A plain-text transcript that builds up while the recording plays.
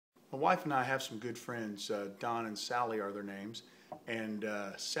My wife and I have some good friends. Don and Sally are their names. And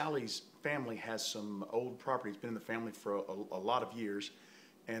Sally's family has some old property. It's been in the family for a lot of years.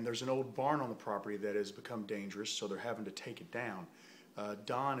 And there's an old barn on the property that has become dangerous, so they're having to take it down.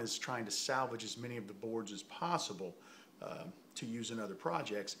 Don is trying to salvage as many of the boards as possible to use in other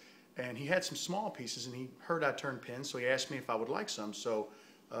projects. And he had some small pieces, and he heard I turned pins, so he asked me if I would like some. So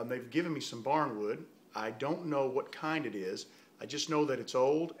they've given me some barn wood. I don't know what kind it is. I just know that it's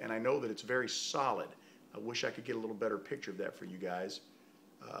old, and I know that it's very solid. I wish I could get a little better picture of that for you guys.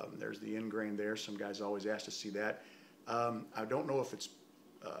 There's the end grain there. Some guys always ask to see that. I don't know if it's,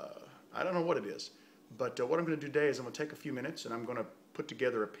 I don't know what it is. But what I'm going to do today is I'm going to take a few minutes, and I'm going to put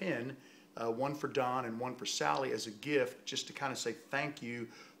together a pin, one for Don and one for Sally as a gift, just to kind of say thank you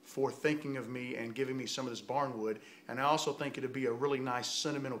for thinking of me and giving me some of this barn wood. And I also think it'd be a really nice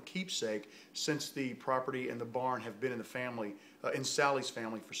sentimental keepsake, since the property and the barn have been in the family, in Sally's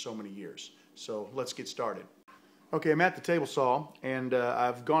family, for so many years. So let's get started. Okay, I'm at the table saw, and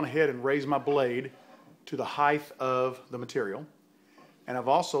I've gone ahead and raised my blade to the height of the material. And I've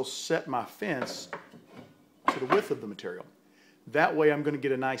also set my fence to the width of the material. That way I'm going to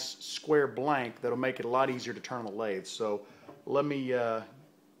get a nice square blank that'll make it a lot easier to turn on the lathe. So let me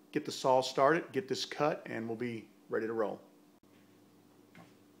get the saw started, get this cut, and we'll be ready to roll.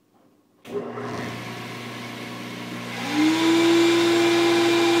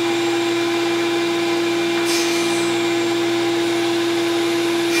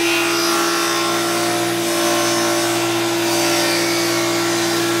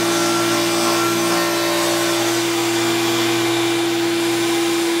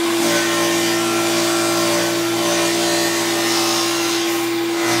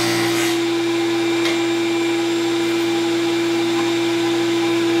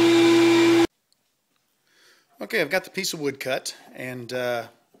 Okay, I've got the piece of wood cut, and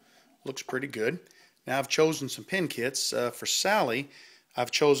looks pretty good. Now I've chosen some pin kits. For Sally,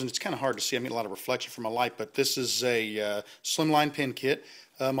 I've chosen, it's kind of hard to see, I'm getting a lot of reflection from my light, but this is a slimline pin kit.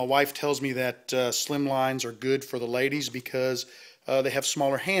 My wife tells me that slimlines are good for the ladies because they have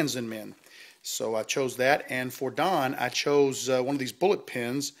smaller hands than men. So I chose that. And for Don, I chose one of these bullet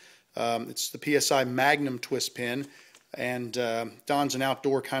pins. It's the PSI Magnum twist pin. And Don's an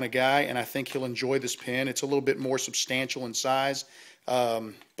outdoor kind of guy, and I think he'll enjoy this pin. It's a little bit more substantial in size,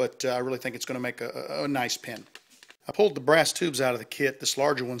 but I really think it's going to make a nice pin. I pulled the brass tubes out of the kit, this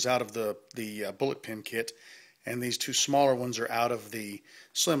larger one's out of the bullet pin kit, and these two smaller ones are out of the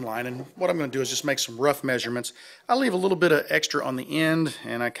slimline. And what I'm going to do is just make some rough measurements. I leave a little bit of extra on the end,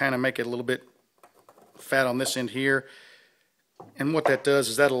 and I kind of make it a little bit fat on this end here. And what that does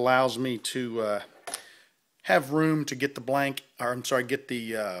is that allows me to have room to get the blank, or I'm sorry, get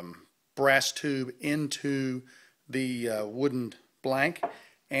the brass tube into the wooden blank,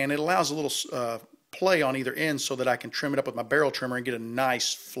 and it allows a little play on either end so that I can trim it up with my barrel trimmer and get a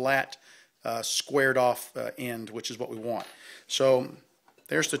nice flat squared off end, which is what we want. So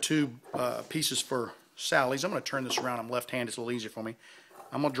there's the two pieces for Sally's. I'm going to turn this around. I'm left-handed, it's a little easier for me.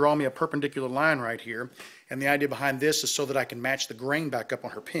 I'm going to draw me a perpendicular line right here, and the idea behind this is so that I can match the grain back up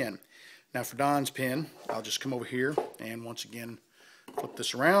on her pin. Now for Don's pin, I'll just come over here and once again flip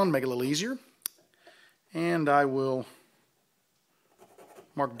this around, make it a little easier. And I will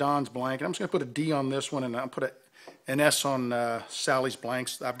mark Don's blank. And I'm just going to put a D on this one, and I'll put an S on Sally's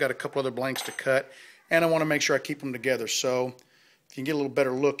blanks. I've got a couple other blanks to cut, and I want to make sure I keep them together. So if you can get a little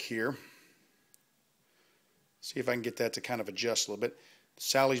better look here, see if I can get that to kind of adjust a little bit.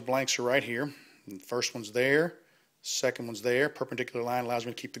 Sally's blanks are right here. And the first one's there. Second one's there. Perpendicular line allows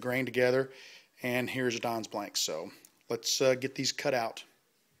me to keep the grain together. And here's Don's blank. So let's get these cut out.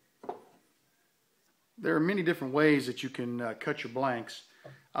 There are many different ways that you can cut your blanks.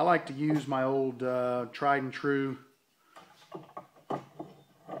 I like to use my old tried and true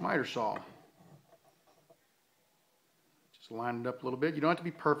miter saw. Just line it up a little bit. You don't have to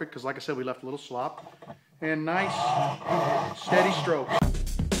be perfect because, like I said, we left a little slop. And nice steady strokes.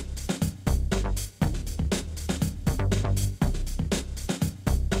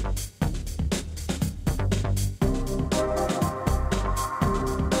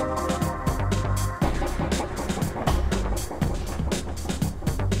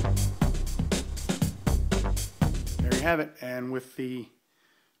 Have it, and with the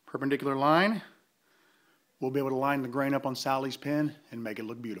perpendicular line we'll be able to line the grain up on Sally's pin and make it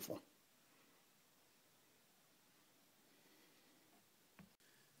look beautiful.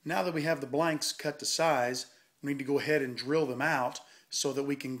 Now that we have the blanks cut to size, we need to go ahead and drill them out so that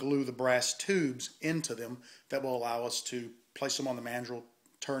we can glue the brass tubes into them. That will allow us to place them on the mandrel,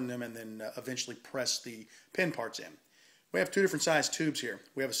 turn them, and then eventually press the pin parts in. We have two different size tubes here.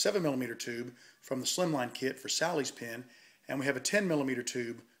 We have a 7mm tube from the Slimline kit for Sally's pin, and we have a 10mm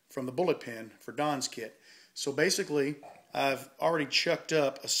tube from the Bullet pin for Don's kit. So basically, I've already chucked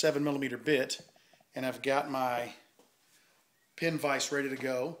up a 7mm bit, and I've got my pin vise ready to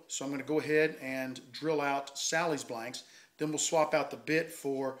go. So I'm going to go ahead and drill out Sally's blanks. Then we'll swap out the bit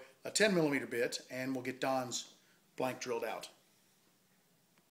for a 10mm bit, and we'll get Don's blank drilled out.